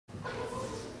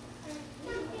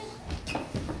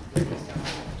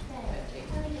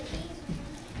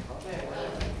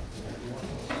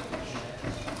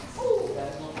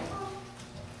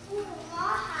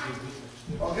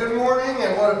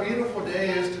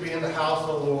be in the house of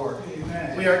the Lord.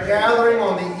 Amen. We are gathering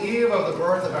on the eve of the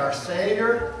birth of our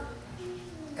Savior,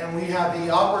 and we have the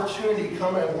opportunity to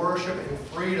come and worship in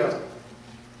freedom.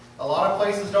 A lot of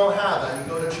places don't have that.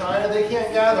 You go to China, they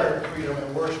can't gather in freedom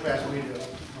and worship as we do.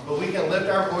 But we can lift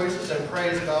our voices and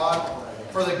praise God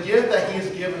for the gift that He's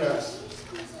given us.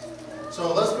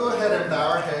 So let's go ahead and bow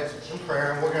our heads in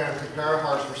prayer, and we're going to prepare our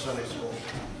hearts for Sunday school.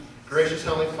 Gracious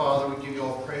Heavenly Father, we give you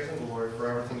all praise and glory for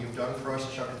everything you've done for us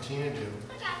and shall continue to do.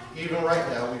 Even right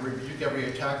now, we rebuke every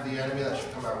attack of the enemy that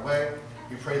should come our way.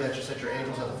 We pray that you set your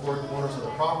angels at the four corners of the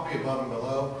property, above and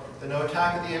below, that no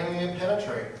attack of the enemy may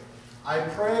penetrate. I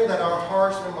pray that our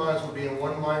hearts and minds will be in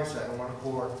one mindset and one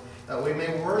accord, that we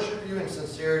may worship you in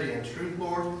sincerity and truth,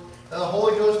 Lord, that the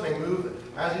Holy Ghost may move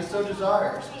as He so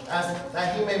desires,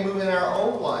 that He may move in our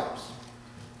own lives,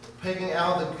 picking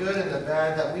out the good and the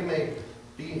bad, that we may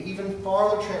be even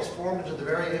farther transformed into the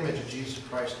very image of Jesus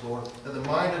Christ, Lord, that the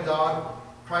mind of God,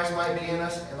 Christ might be in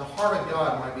us, and the heart of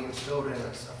God might be instilled in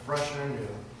us, afresh and anew,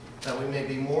 that we may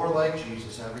be more like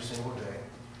Jesus every single day.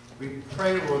 We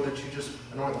pray, Lord, that you just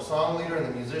anoint the song leader and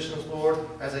the musicians, Lord,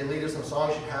 as they lead us in the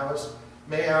songs you have us.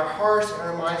 May our hearts and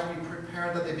our minds be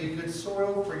prepared that they be good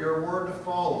soil for your word to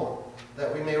fall on,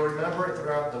 that we may remember it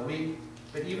throughout the week,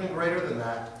 but even greater than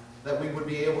that, that we would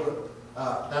be able to,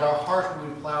 that our hearts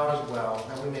would be plowed as well,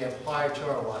 that we may apply it to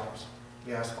our lives.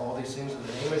 We ask all these things in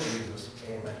the name of Jesus.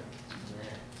 Amen.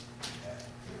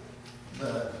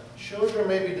 The children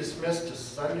may be dismissed to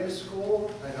Sunday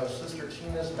school. I know Sister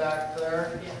Tina's back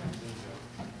there. Yeah.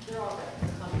 They're all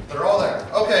there. They're all there.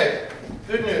 Okay,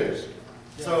 good news.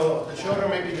 So the children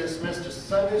may be dismissed to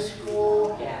Sunday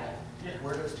school. Yeah.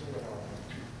 Where does Tina go?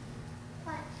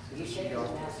 What? You She said goes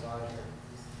it to the was side here.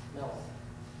 No.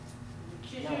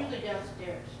 She's usually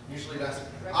downstairs. Usually that's,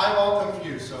 I'm all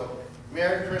confused, so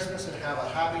Merry Christmas and have a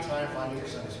happy time finding your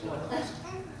Sunday school class.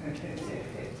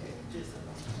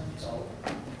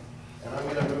 And I'm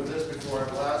going to move this before I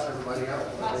blast everybody out.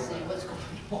 I'll see what's going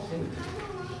on.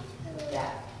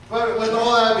 Yeah. But with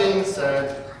all that being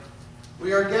said,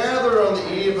 we are gathered on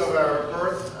the eve of our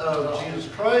birth of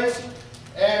Jesus Christ.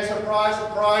 And surprise,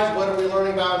 surprise, what are we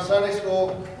learning about in Sunday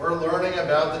school? We're learning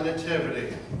about the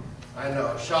Nativity. I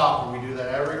know, shocker, we do that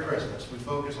every Christmas. We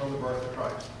focus on the birth of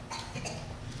Christ.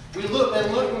 We've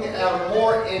been looking at a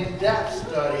more in-depth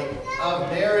study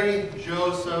of Mary,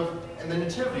 Joseph, and the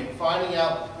Nativity, finding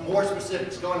out more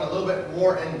specifics, going a little bit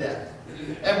more in-depth.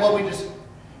 And what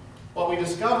we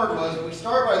discovered was we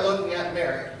started by looking at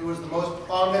Mary, who was the most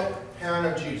prominent parent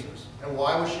of Jesus. And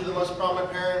why was she the most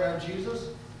prominent parent of Jesus?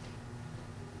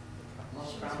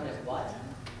 Most prominent what?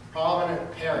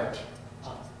 Prominent parent.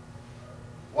 Oh.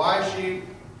 Why is she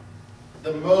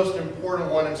the most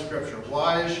important one in Scripture?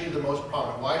 Why is she the most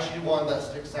prominent? Why is she the one that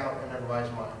sticks out in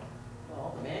everybody's mind?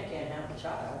 Well, the man can't have a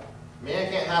child.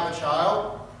 Man can't have a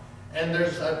child. And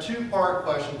there's a two-part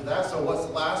question to that. So what's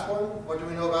the last one? What do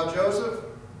we know about Joseph?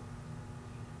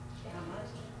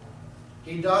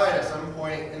 He died at some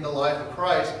point in the life of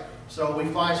Christ. So we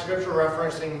find Scripture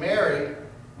referencing Mary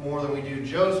more than we do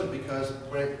Joseph, because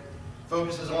when it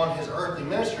focuses on his earthly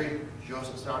ministry,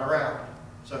 Joseph's not around.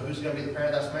 So who's going to be the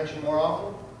parent that's mentioned more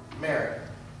often? Mary.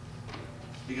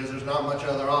 Because there's not much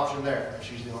other option there. If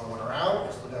she's the only one around,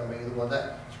 it's going to be the one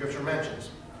that Scripture mentions.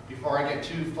 Before I get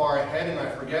too far ahead and I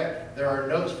forget, there are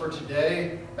notes for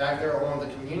today back there on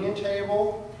the communion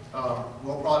table.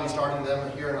 We'll probably be starting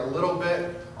them here in a little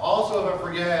bit. Also, if I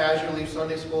forget, as you leave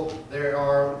Sunday school, there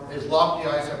is Lock the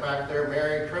Eyes back there.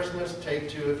 Merry Christmas, take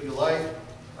two if you like.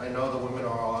 I know the women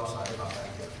are all excited about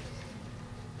that gift.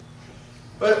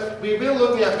 But we've been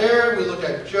looking at Mary, we looked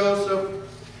at Joseph,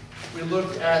 we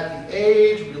looked at the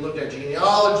age, we looked at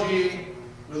genealogy,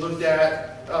 we looked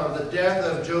at the death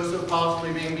of Joseph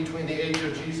possibly being between the age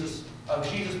of Jesus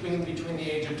being between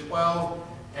the age of 12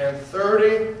 and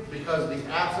 30 because of the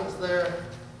absence there.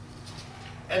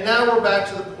 And now we're back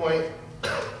to the point.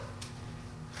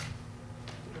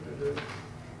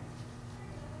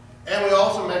 And we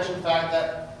also mentioned the fact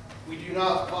that we do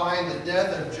not find the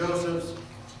death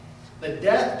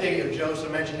date of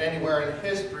Joseph mentioned anywhere in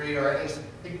history or any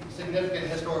significant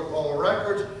historical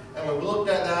records. And we looked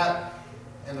at that,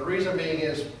 and the reason being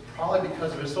is probably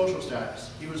because of his social status.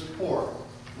 He was poor.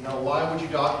 You know, why would you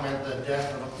document the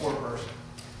death of a poor person?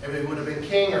 If it would have been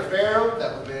king or pharaoh,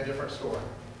 that would have been a different story.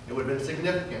 It would have been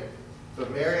significant.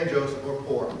 But Mary and Joseph were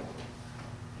poor.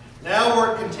 Now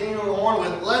we're continuing on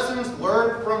with lessons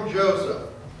learned from Joseph.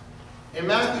 In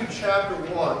Matthew chapter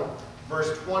 1,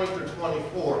 verse 20 through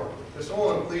 24, if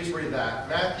someone please read that.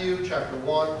 Matthew chapter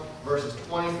 1, verses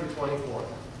 20 through 24.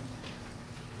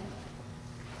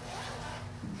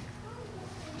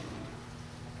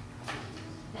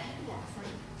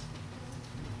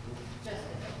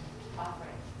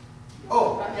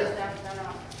 Oh, Got yeah. this stuff done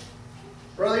off.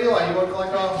 Brother Eli, you want to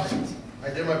collect offerings? I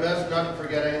did my best not to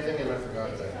forget anything, and I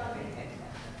forgot that.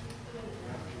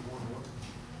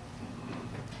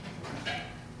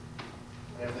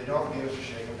 And if they don't, give us a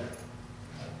shake of hand.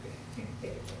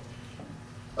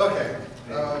 Okay.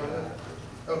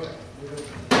 Okay. Just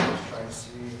trying to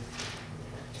see.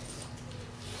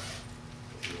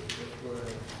 Go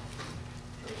ahead.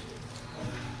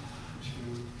 2,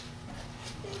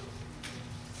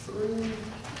 3.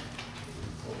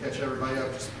 We'll catch everybody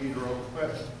up to speed real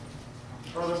quick.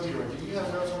 Brother Peter, do you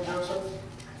have notes on Joseph?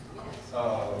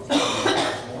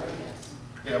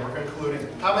 Yeah, we're concluding.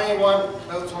 How many want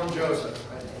notes on Joseph?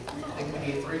 I think we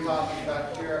need 3 copies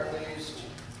back here at least.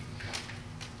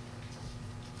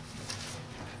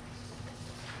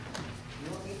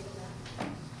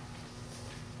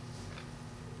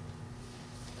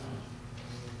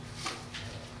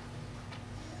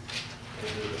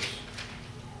 We'll do this.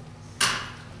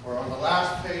 We're on the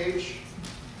last page.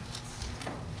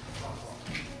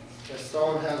 If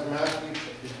someone has Matthew,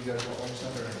 if you guys want one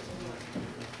center.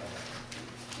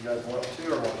 You guys want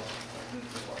 2 or 1?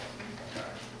 Just 1.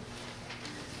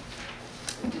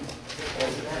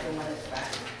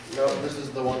 No, this is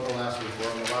the one from last week.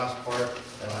 We're on the last part,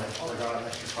 and I forgot an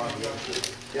extra copy.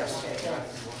 Yes.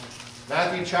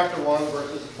 Matthew chapter 1,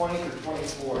 verses 20 through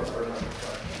 24.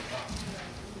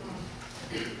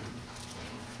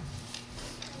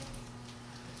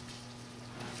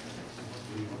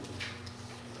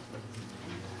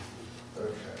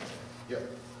 Okay. Yep.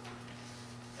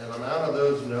 And I'm out of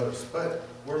those notes, but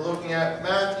we're looking at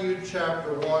Matthew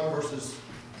chapter 1, verses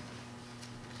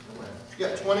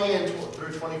 20 and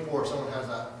through 24. Someone has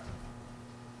that.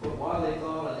 But while they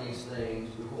thought on these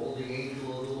things, behold, the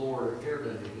angel of the Lord appeared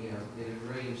unto him in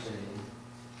a dream, saying,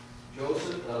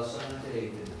 Joseph, thou son of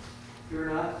David, fear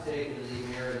not to take unto thee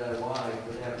Mary thy wife,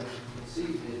 but that which is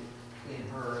conceived in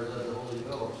her is of the Holy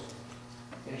Ghost.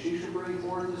 And she shall bring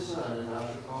forth a son, and thou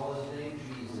shalt call his name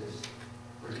Jesus,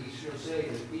 for he shall save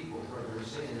his people from their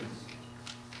sins.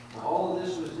 Now all of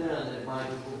this was done that it might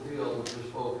be fulfilled which was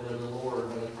spoken of the Lord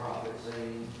by the prophet,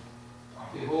 saying,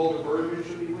 Behold, the virgin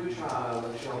shall be with child,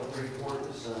 and shall bring forth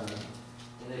a son,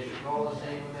 and they shall call his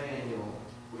name Emmanuel,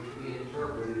 which being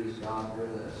interpreted is God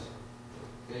with us.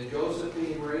 And Joseph,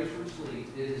 being raised from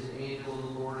sleep, did as the angel of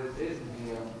the Lord had bidden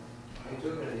him, and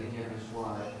took unto him his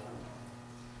wife.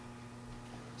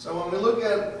 So when we look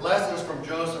at lessons from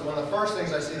Joseph, one of the first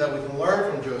things I see that we can learn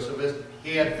from Joseph is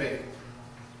he had faith.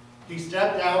 He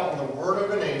stepped out on the word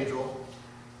of an angel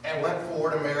and went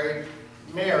forward and married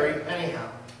Mary anyhow.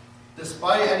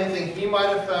 Despite anything he might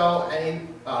have felt, any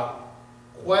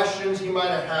questions he might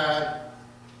have had,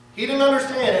 he didn't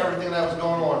understand everything that was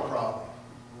going on probably.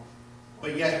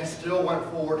 But yet he still went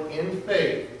forward in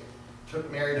faith,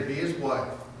 took Mary to be his wife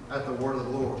at the word of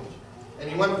the Lord. And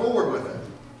he went forward with it.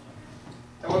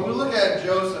 And when we look at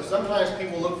Joseph, sometimes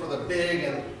people look for the big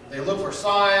and they look for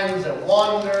signs and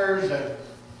wonders. And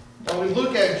when we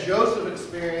look at Joseph's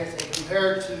experience and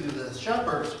compare it to the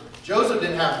shepherds, Joseph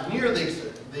didn't have near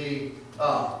the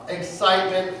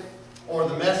excitement or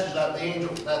the message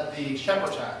that the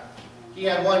shepherds had. He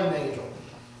had one angel.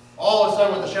 All of a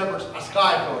sudden with the shepherds, a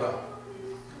sky showed up.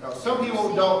 Now, some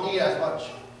people don't need as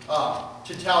much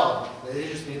to tell them. They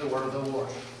just need the word of the Lord.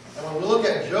 And when we look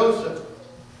at Joseph,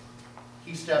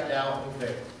 he stepped out in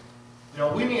faith. You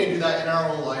know, we need to do that in our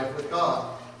own life with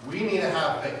God. We need to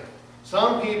have faith.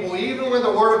 Some people, even when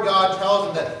the Word of God tells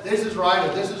them that this is right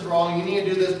or this is wrong, you need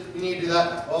to do this, you need to do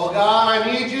that. Oh, God,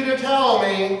 I need you to tell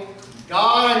me.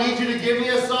 God, I need you to give me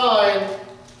a sign.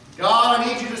 God, I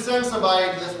need you to send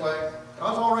somebody this way.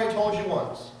 God's already told you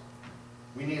once.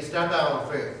 We need to step out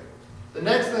in faith. The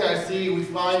next thing I see, we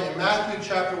find in Matthew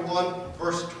chapter 1,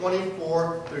 verse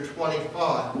 24 through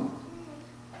 25.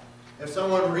 If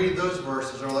someone would read those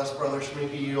verses, or unless Brother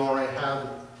Schminke, you already have,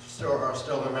 are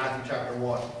still in Matthew chapter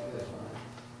 1.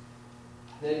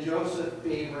 Then Joseph,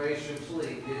 being raised from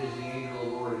sleep, did as the angel of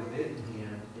the Lord had bidden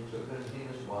him, and took unto him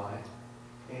his wife,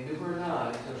 and knew her not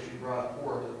until she brought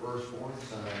forth the firstborn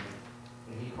son,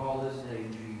 and he called his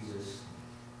name Jesus.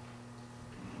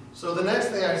 So the next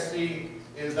thing I see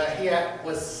is that he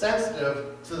was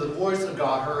sensitive to the voice of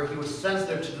God, he was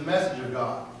sensitive to the message of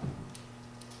God.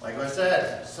 Like I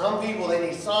said, some people, they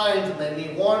need signs and they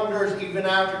need wonders even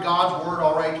after God's word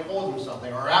already told them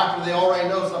something, or after they already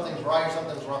know something's right or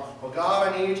something's wrong. Well,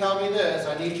 God, I need you to tell me this.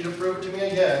 I need you to prove it to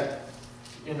me again.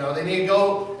 You know, they need to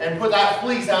go and put that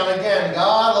fleece out again.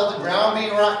 God, let the ground be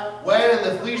wet and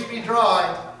the fleece be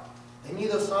dry. They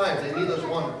need those signs. They need those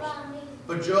wonders.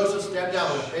 But Joseph stepped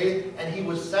out with faith, and he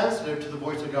was sensitive to the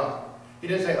voice of God. He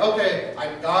didn't say, okay,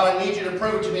 God, I need you to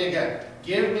prove it to me again.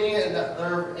 Give me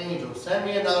another angel. Send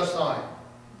me another sign.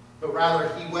 But rather,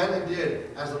 he went and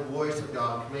did as the voice of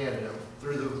God commanded him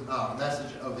through the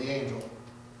message of the angel.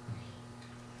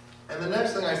 And the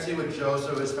next thing I see with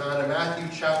Joseph is found in Matthew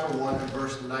chapter 1 and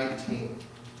verse 19.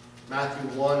 Matthew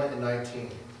 1 and 19.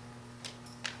 And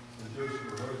Joseph,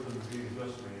 her husband, being a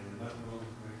just man, and not willing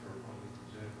to make her a public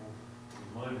example, was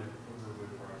minded to put her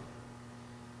with pride.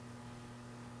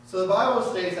 So the Bible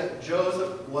states that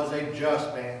Joseph was a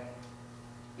just man.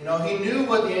 You know, he knew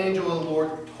what the angel of the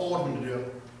Lord told him to do,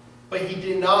 but he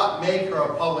did not make her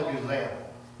a public example.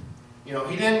 You know,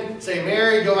 he didn't say,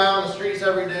 Mary, go out on the streets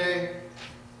every day,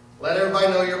 let everybody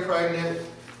know you're pregnant,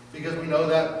 because we know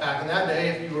that back in that day,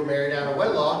 if you were married out of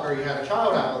wedlock or you had a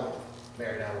child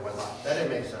married out of wedlock, that didn't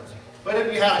make sense. But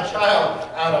if you had a child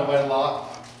out of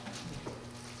wedlock,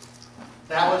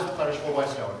 that was punishable by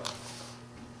stoning.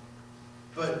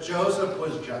 But Joseph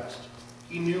was just.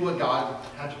 He knew what God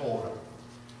had told him.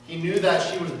 He knew that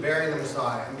she was bearing the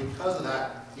Messiah, and because of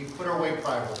that, he put her away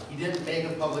privately. He didn't make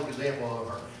a public example of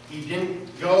her. He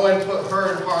didn't go and put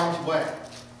her in harm's way.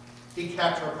 He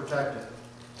kept her protected.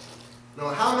 Now,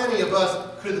 how many of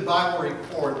us could the Bible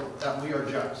record that we are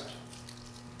just?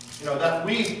 You know, that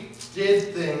we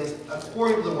did things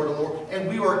according to the word of the Lord, and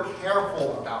we were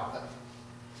careful about them.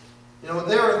 You know,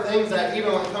 there are things that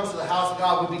even when it comes to the house of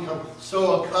God, we become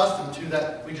so accustomed to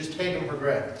that we just take them for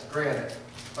granted.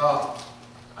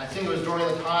 I think it was during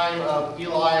the time of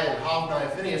Eli and Hophni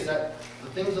and Phinehas that the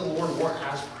things of the Lord weren't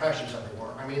as precious as they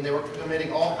were. I mean, they were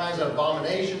committing all kinds of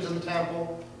abominations in the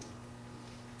temple.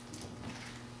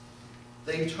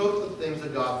 They took the things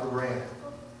of God for granted.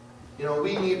 You know,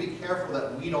 we need to be careful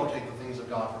that we don't take the things of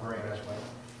God for granted as well.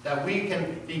 That we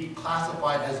can be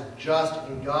classified as just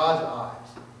in God's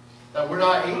eyes. That we're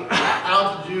not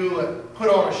out to put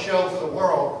on a show for the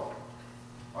world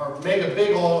or make a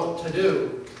big old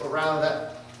to-do, but rather that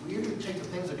we need to take the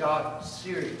things of God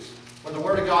serious. When the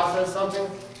Word of God says something,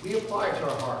 we apply it to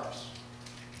our hearts.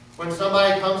 When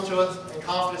somebody comes to us in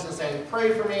confidence and saying,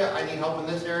 pray for me, I need help in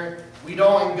this area, we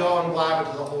don't go and blab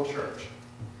it to the whole church.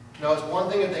 No, it's one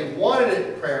thing if they wanted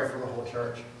it prayer for the whole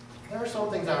church. There are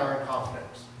some things that are in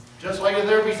confidence. Just like if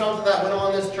there be something that went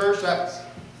on in this church that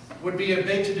would be a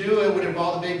big to-do, it would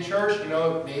involve the big church, you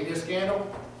know, maybe a scandal.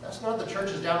 That's not the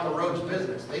churches down the road's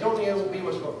business. They don't need to be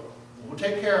what's going on. We'll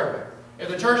take care of it. If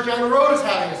the church down the road is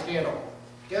having a scandal,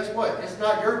 guess what? It's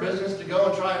not your business to go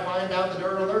and try and find out the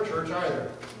dirt on their church either.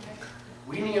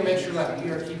 We need to make sure that we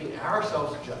are keeping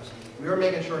ourselves just. We are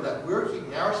making sure that we're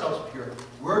keeping ourselves pure.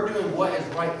 We're doing what is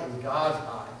right in God's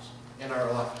eyes in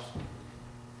our lives.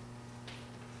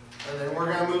 And then we're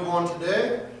going to move on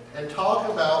today and talk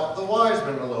about the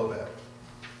Wisemen a little bit.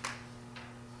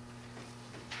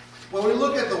 When we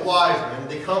look at the Wisemen,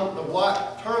 the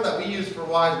term that we use for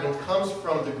Wisemen comes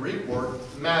from the Greek word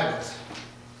magus.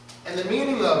 And the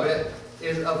meaning of it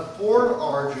is of foreign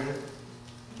origin,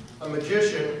 a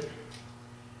magician,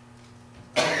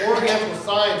 an oriental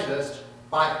scientist,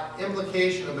 by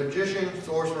implication a magician,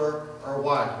 sorcerer, or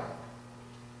wise man.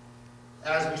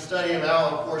 As we study them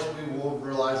out, of course, we will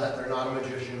realize that they're not a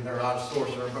magician, they're not a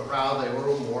sorcerer, but rather they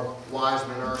were more wise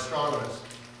men or astronomers.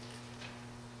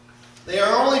 They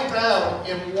are only found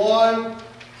in one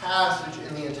passage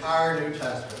in the entire New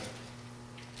Testament.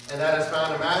 And that is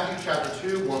found in Matthew chapter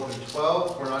 2, 1 through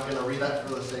 12. We're not going to read that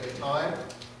for the sake of time.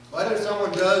 But if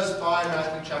someone does find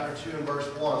Matthew chapter 2 and verse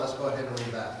 1, let's go ahead and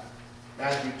read that.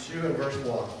 Matthew 2 and verse 1.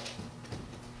 Now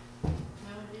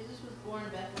when Jesus was born in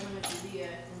Bethlehem of Judea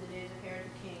in the days of Herod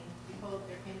the king, behold,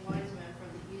 there came wise men from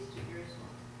the east to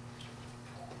Jerusalem.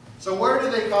 So where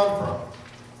do they come from?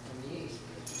 From the east.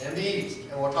 In the east.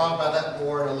 And we'll talk about that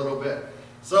more in a little bit.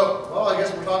 So, well, I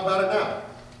guess we'll talk about it now.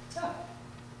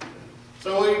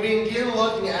 So we begin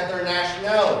looking at their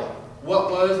nationality.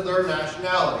 What was their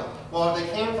nationality? Well, if they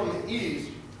came from the east,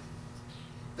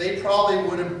 they probably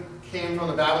would have came from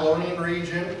the Babylonian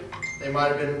region. They might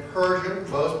have been Persian.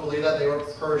 Most believe that they were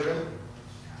Persian.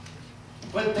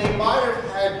 But they might have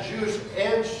had Jewish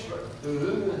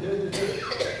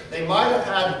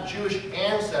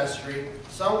ancestry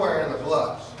somewhere in the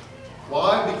blood.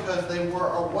 Why? Because they were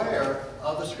aware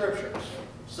of the scriptures.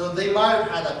 So they might have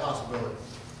had that possibility.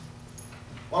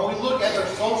 When we look at their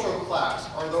social class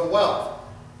or their wealth,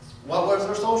 what was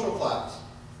their social class?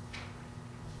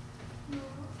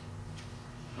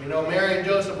 We know Mary and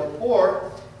Joseph were poor.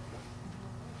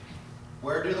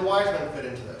 Where do the wise men fit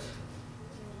into this?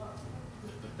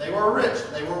 They were rich.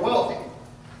 They were wealthy.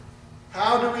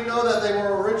 How do we know that they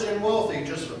were rich and wealthy?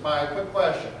 Just by a quick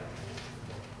question.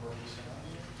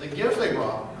 The gifts they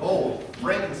brought, gold,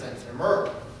 frankincense, and myrrh.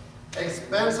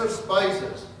 expensive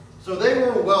spices. So they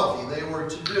were wealthy, they were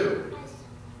to-do.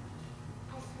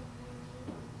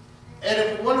 And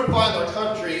if we want to find their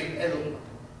country, and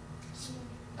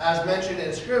as mentioned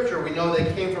in Scripture, we know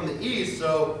they came from the east,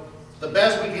 so the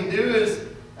best we can do is,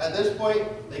 at this point,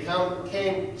 they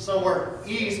came somewhere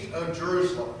east of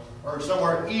Jerusalem, or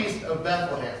somewhere east of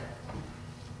Bethlehem.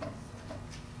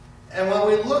 And when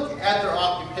we look at their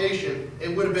occupation, it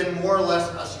would have been more or less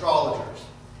astrologers.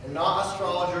 And not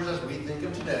astrologers as we think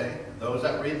of today, those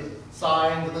that read the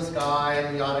signs in the sky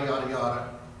and yada, yada, yada.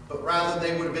 But rather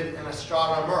they would have been an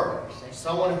astronomer,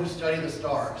 someone who studied the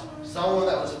stars, someone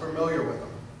that was familiar with them.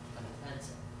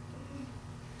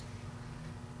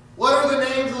 What are the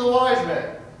names of the wise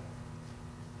men?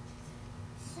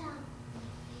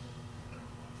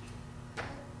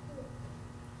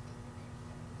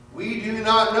 We do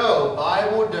not know. The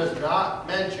Bible does not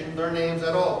mention their names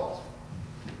at all.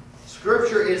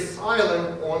 Scripture is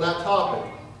silent on that topic.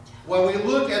 When we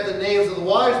look at the names of the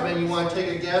wise men, you want to take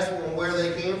a guess on where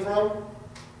they came from?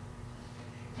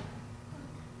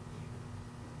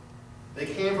 They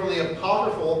came from the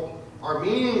apocryphal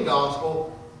Armenian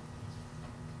gospel,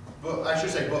 book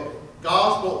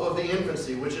of the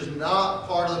infancy, which is not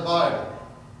part of the Bible.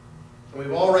 And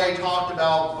we've already talked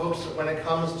about books when it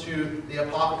comes to the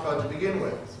Apocrypha to begin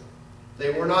with.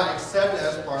 They were not accepted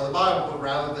as part of the Bible, but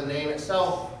rather the name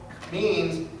itself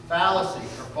means fallacy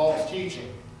or false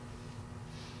teaching.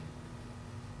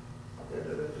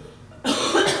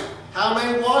 How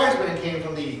many wise men came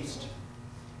from the east?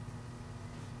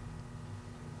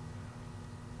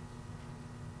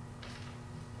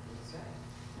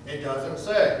 It doesn't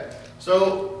say.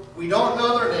 So we don't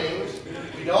know their names.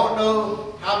 We don't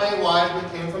know how many wise men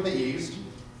came from the east.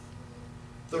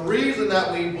 The reason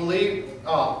that we believe,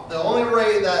 the only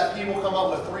way that people come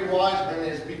up with 3 wise men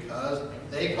is because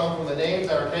they come from the names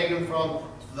that are taken from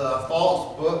the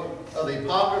false book of the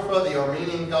Apocrypha, the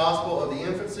Armenian Gospel of the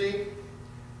Infancy.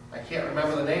 I can't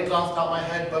remember the names off the top of my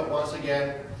head, but once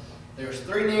again, there's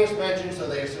 3 names mentioned, so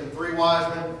they assume 3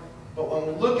 wise men. But when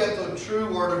we look at the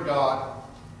true Word of God,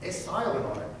 it's silent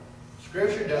on it.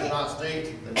 Scripture does not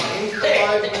state the names of the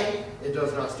wise men. It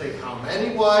does not state how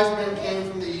many wise men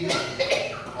came from the east.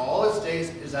 All it states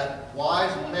is that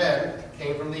wise men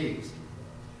came from the east.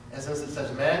 And since it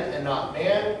says men and not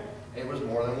man, it was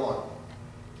more than one.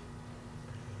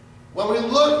 When we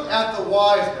look at the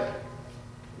wise men,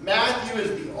 Matthew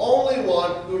is the only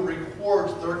one who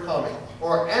records their coming,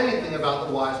 or anything about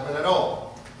the wise men at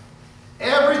all.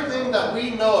 Everything that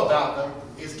we know about them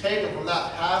is taken from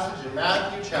that passage in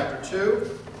Matthew chapter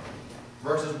 2,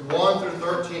 verses 1 through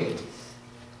 13.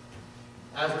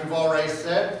 As we've already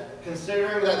said,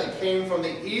 considering that they came from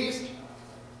the east,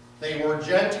 they were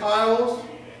Gentiles,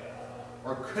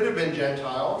 or could have been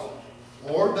Gentiles,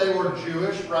 or they were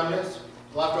Jewish remnants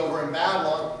left over in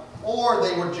Babylon, or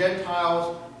they were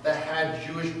Gentiles that had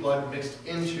Jewish blood mixed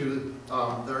into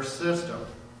their system.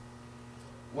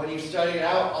 When you study it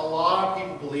out, a lot of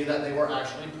people believe that they were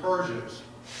actually Persians.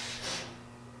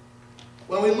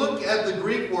 When we look at the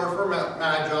Greek word for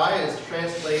magi, it's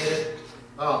translated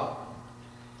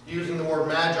using the word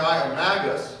magi or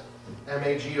magus,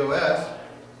 M-A-G-O-S,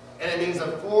 and it means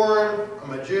a foreign, a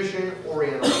magician,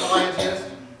 oriental scientist.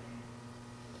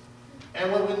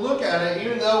 And when we look at it,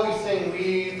 even though we sing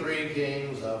 "We Three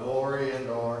Kings of Orient,"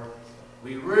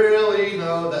 we really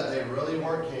know that they really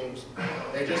weren't kings.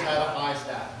 They just had a high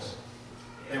status.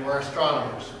 They were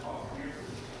astronomers.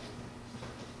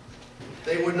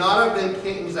 They would not have been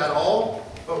kings at all,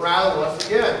 but rather, once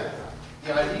again,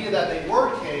 the idea that they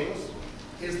were kings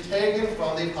is taken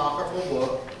from the apocryphal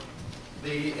book,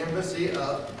 the infancy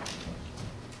of,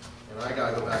 and I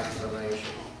gotta go back to the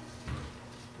nation,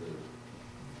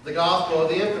 the Gospel of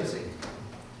the Infancy.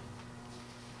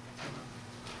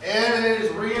 And it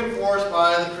is reinforced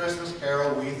by the Christmas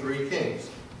carol, "We Three Kings,"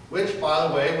 which, by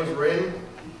the way, was written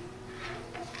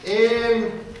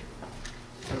in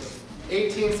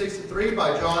 1863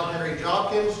 by John Henry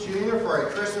Jopkins, Jr. for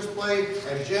a Christmas play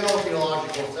at General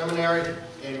Theological Seminary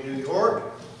in New York.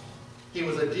 He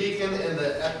was a deacon in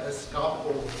the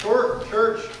Episcopal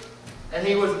Church, and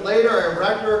he was later a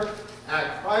rector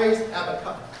at Christ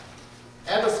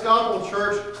Episcopal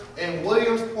Church in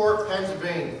Williamsport,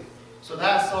 Pennsylvania. So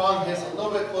that song hits a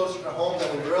little bit closer to home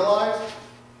than we realize.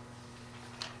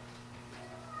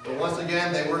 But once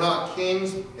again, they were not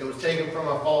kings. It was taken from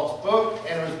a false book,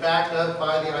 and it was backed up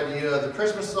by the idea of the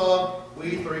Christmas song,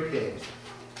 "We Three Kings."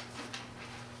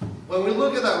 When we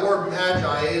look at that word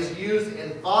magi, it is used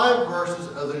in 5 verses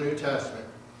of the New Testament.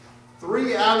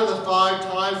 3 out of the 5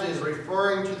 times it is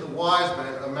referring to the wise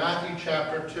men of Matthew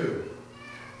chapter 2.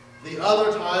 The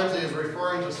other times it is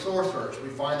referring to sorcerers. We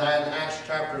find that in Acts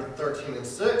chapter 13 and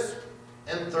 6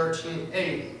 and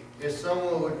 13:8. If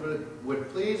someone would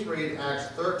please read Acts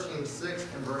 13:6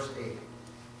 and verse 8.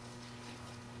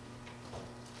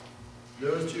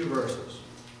 Those two verses.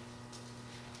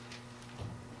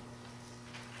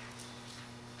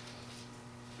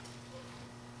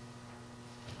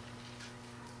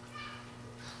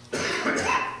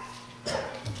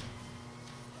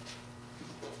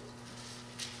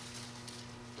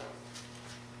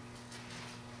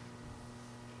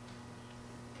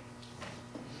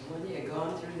 When they had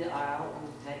gone through the isle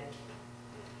of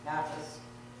Paphos,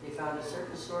 they found a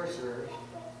certain sorcerer,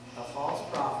 a false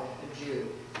prophet, a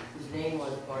Jew, whose name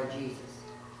was Bar-Jesus,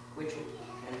 which,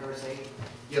 and verse 8,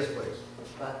 Yes, please.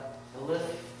 but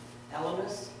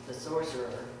Elymas, the sorcerer,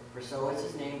 for so is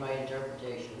his name by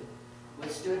interpretation,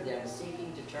 withstood them,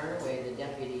 seeking to turn away the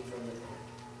deputy from the court.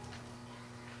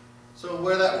 So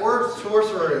where that word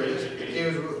sorcerer is,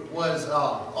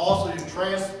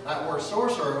 that word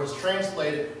sorcerer was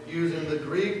translated using the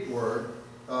Greek word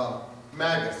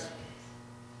magus,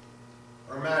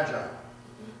 or magi.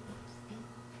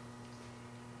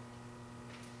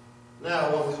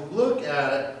 Now, when we look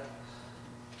at it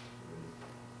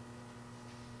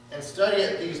and study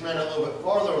these men a little bit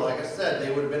farther, like I said, they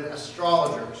would have been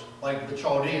astrologers, like the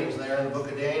Chaldeans there in the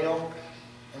book of Daniel,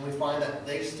 and we find that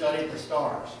they studied the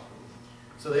stars.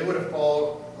 So they would have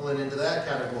fallen into that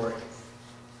category.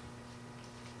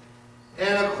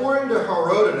 And according to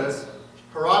Herodotus,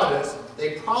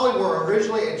 they probably were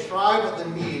originally a tribe of the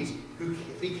Medes who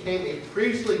became a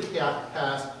priestly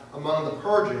caste among the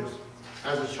Persians,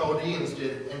 as the Chaldeans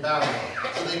did in Babylon.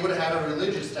 So they would have had a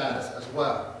religious status as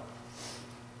well.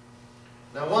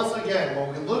 Now once again,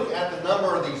 when we look at the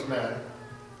number of these men,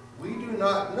 we do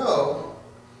not know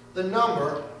the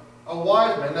number of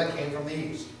wise men that came from the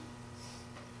east.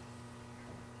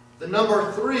 The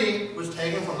number 3 was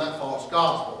taken from that false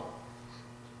gospel,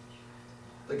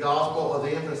 the gospel of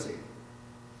the infancy.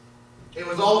 It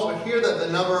was also here that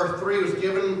the number 3 was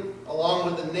given along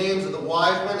with the names of the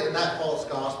wise men in that false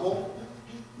gospel: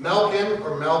 Melkin,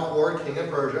 or Melkor, king of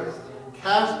Persia;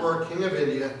 Caspar, king of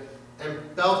India; and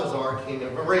Belteshazzar, king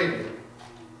of Arabia.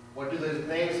 What do those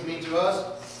names mean to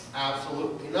us?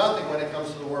 Absolutely nothing when it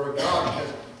comes to the Word of God,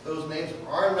 because those names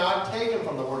are not taken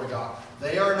from the Word of God.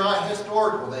 They are not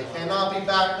historical. They cannot be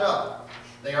backed up.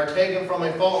 They are taken from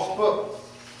a false book,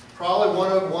 probably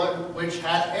one which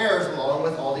had errors along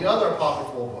with all the other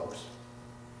apocryphal books.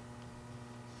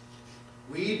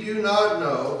 We do not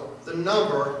know the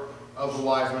number of the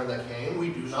wise men that came. We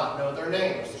do not know their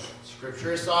names.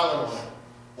 Scripture is silent on it.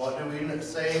 What do we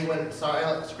say when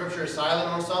Scripture is silent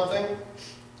on something?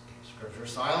 Scripture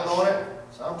is silent on it.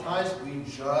 Sometimes we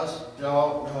just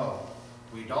don't know.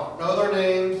 We don't know their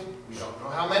names. We don't know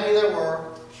how many there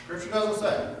were. Scripture doesn't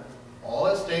say. All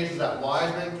it states is that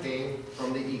wise men came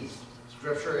from the east.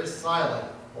 Scripture is silent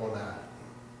on that.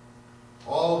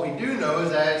 All we do know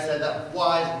is that it said that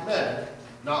wise men,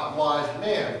 not wise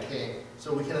man, came.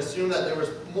 So we can assume that there was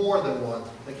more than one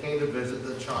that came to visit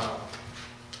the child.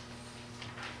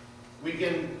 We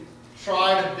can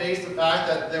try to base the fact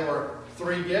that there were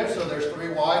 3 gifts, so there's 3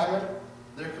 wise men.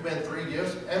 There could have been 3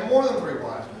 gifts and more than 3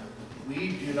 wise men.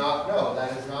 We do not know.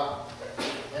 That is not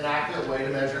an accurate way to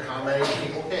measure how many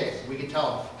people came. We can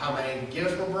tell them how many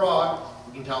gifts were brought.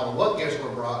 We can tell them what gifts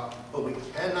were brought, but we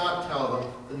cannot tell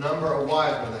them the number of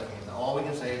wise men that came. Now, all we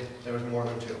can say is there was more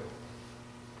than 2.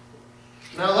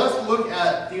 Now let's look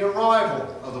at the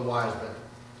arrival of the wise men.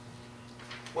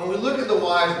 When we look at the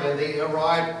wise men, they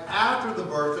arrived after the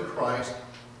birth of Christ,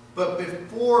 but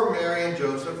before Mary and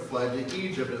Joseph fled to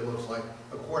Egypt, it looks like,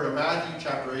 according to Matthew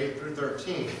chapter 8 through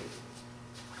 13.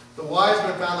 The wise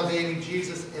men found the baby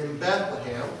Jesus in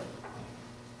Bethlehem,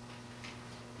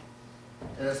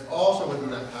 and it's also within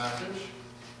that passage.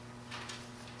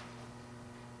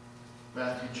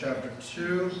 Matthew chapter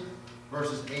 2,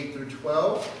 verses 8 through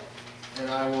 12, and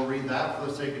I will read that for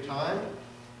the sake of time.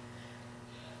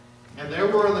 And there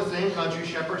were in the same country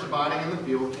shepherds abiding in the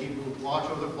field, keeping watch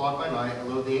over the flock by night. And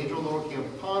lo, the angel of the Lord came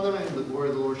upon them, and the glory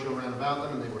of the Lord shone round about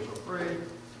them, and they were so afraid.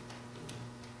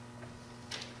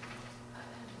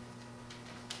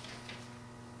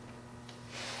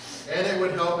 And it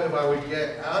would help if I would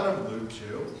get out of Luke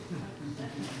 2.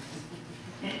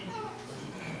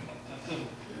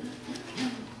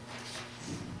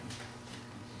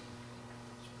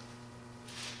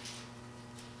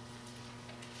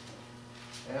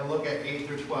 And look at 8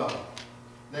 through 12.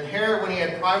 Then Herod, when he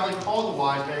had privately called the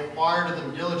wise men, inquired of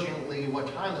them diligently what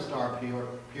time the star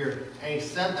appeared. And he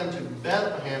sent them to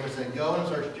Bethlehem and said, Go and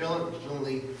search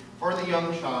diligently for the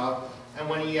young child. And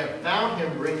when ye have found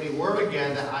him, bring me word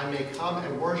again, that I may come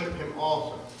and worship him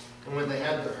also. And when they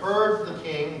had heard the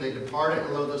king, they departed,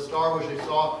 and lo, the star which they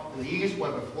saw in the east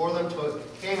went before them, till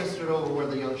it came and stood over where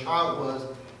the young child was.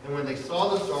 And when they saw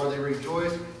the star, they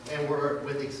rejoiced, and were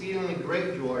with exceedingly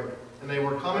great joy. And they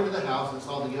were come into the house, and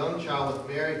saw the young child with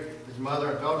Mary his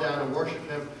mother, and fell down and worshipped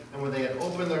him. And when they had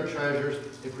opened their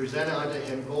treasures, they presented unto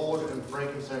him gold and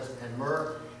frankincense and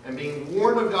myrrh. And being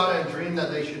warned of God in a dream that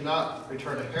they should not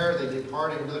return to Herod, they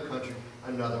departed into the country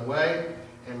another way.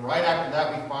 And right after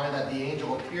that we find that the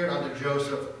angel appeared unto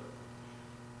Joseph.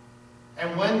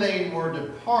 And when they were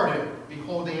departed,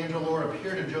 behold, the angel of the Lord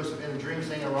appeared to Joseph in a dream,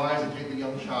 saying, Arise and take the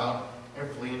young child and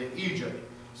flee into Egypt.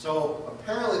 So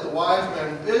apparently the wise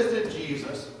men visited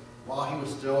Jesus while he was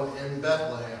still in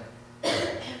Bethlehem.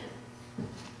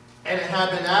 And it had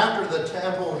been after the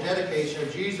temple dedication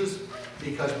of Jesus,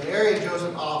 because Mary and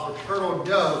Joseph offered turtle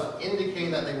doves,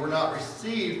 indicating that they were not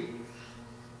received.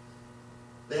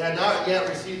 They had not yet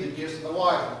received the gifts of the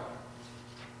wise men.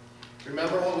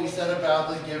 Remember what we said about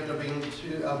the gift of being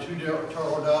two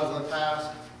turtle doves in the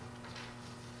past?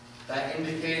 That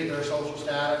indicated their social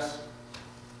status.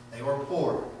 They were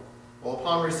poor. Well,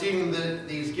 upon receiving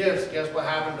these gifts, guess what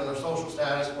happened to their social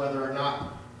status, whether or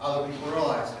not other people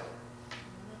realized it?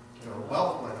 Their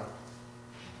wealth went up.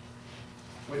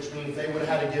 Which means they would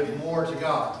have had to give more to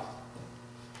God.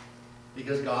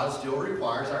 Because God still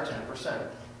requires our 10%.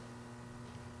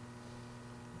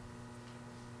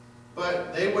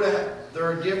 But they would have,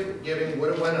 their gift giving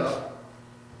would have went up.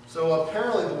 So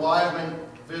apparently the wise men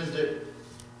visited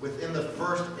within the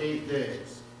first 8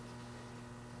 days.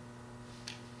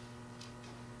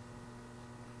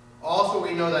 Also,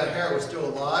 we know that Herod was still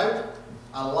alive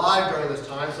during this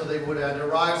time, so they would have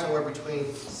arrived somewhere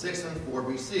between 6 and 4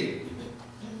 BC.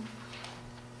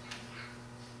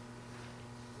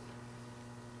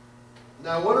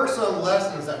 Now, what are some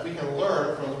lessons that we can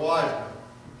learn from the wise men?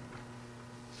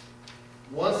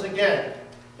 Once again,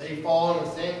 they fall in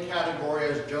the same category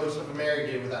as Joseph and Mary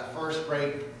did with that first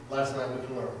great lesson that we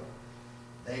can learn.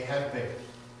 They had faith.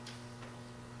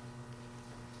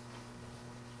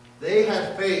 They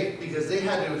had faith because they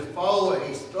had to follow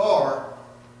a star.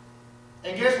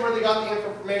 And guess where they got the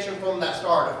information from that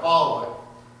star to follow it?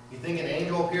 You think an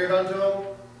angel appeared unto them?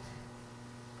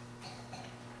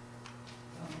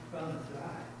 From the sky.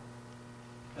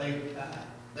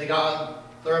 They got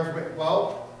their information.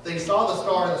 Well, they saw the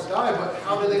star in the sky, but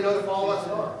how did they know to follow that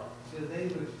star? Because they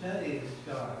were studying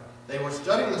the stars. They were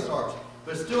studying the stars,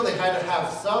 but still they had to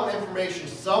have some information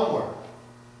somewhere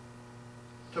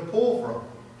to pull from.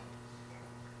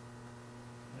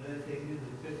 Unless they knew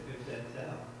the scriptures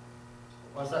themselves.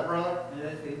 What's that, brother?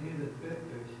 Unless they knew the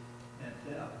scriptures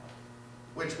themselves.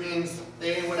 Which means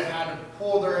they would have had to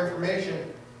pull their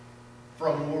information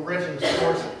from written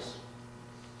sources.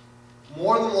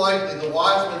 More than likely, the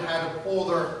wise men had to pull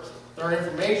their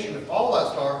information to follow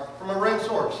that star from a written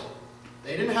source.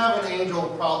 They didn't have an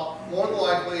angel, more than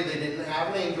likely they didn't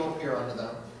have an angel appear unto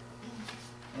them.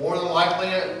 More than likely,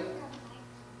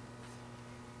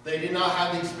 they did not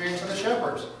have the experience of the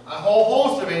shepherds. A whole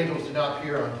host of angels did not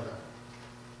appear unto them.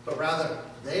 But rather,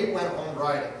 they went on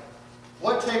writing.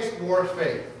 What takes more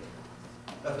faith?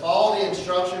 To follow the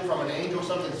instruction from an angel,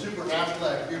 something supernatural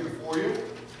that appeared before you?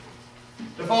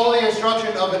 To follow the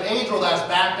instruction of an angel that's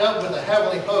backed up with a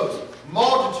heavenly host,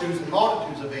 multitudes and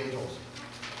multitudes of angels?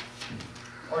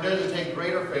 Or does it take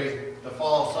greater faith to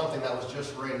follow something that was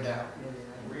just written down?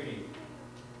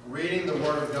 Reading the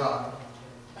Word of God.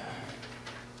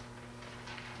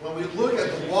 When we look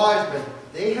at the wise men,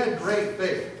 they had great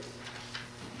faith.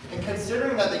 And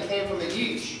considering that they came from the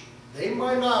east, they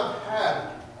might not have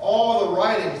had all the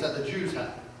writings that the Jews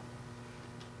had.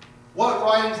 What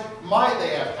writings might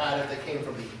they have had if they came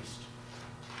from the east?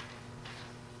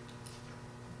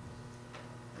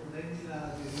 Well, they knew how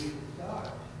to read the stars.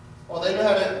 Well, they knew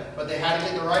how to, but they had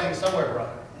to get the writing somewhere,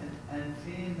 brother. And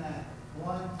seeing that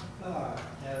one star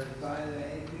that was farther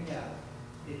anything else,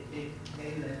 it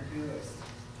made them curious.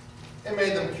 It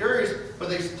made them curious, but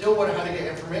they still would have had to get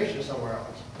information somewhere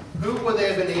else. Who would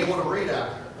they have been able to read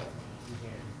after?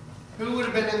 Who would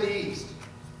have been in the east?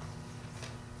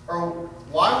 Or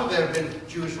why would there have been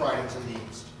Jewish writings in the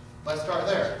east? Let's start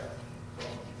there.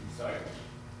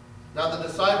 Now the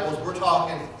disciples, we're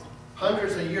talking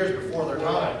hundreds of years before their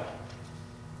time.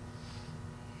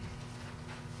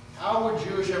 How would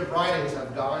Jewish writings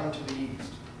have gone to the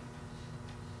east?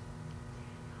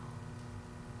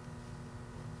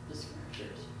 The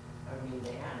scriptures. I mean,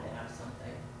 they had to have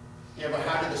something. Yeah, but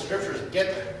how did the scriptures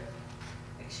get there?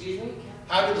 Excuse me?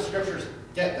 How did the scriptures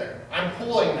get there? I'm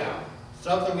pulling now.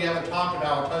 Something we haven't talked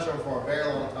about or touched on for a very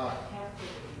long time.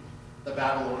 the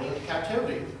Babylonian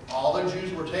captivity. All the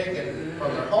Jews were taken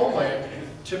from their homeland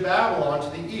to Babylon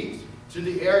to the east, to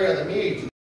the area of the Medes,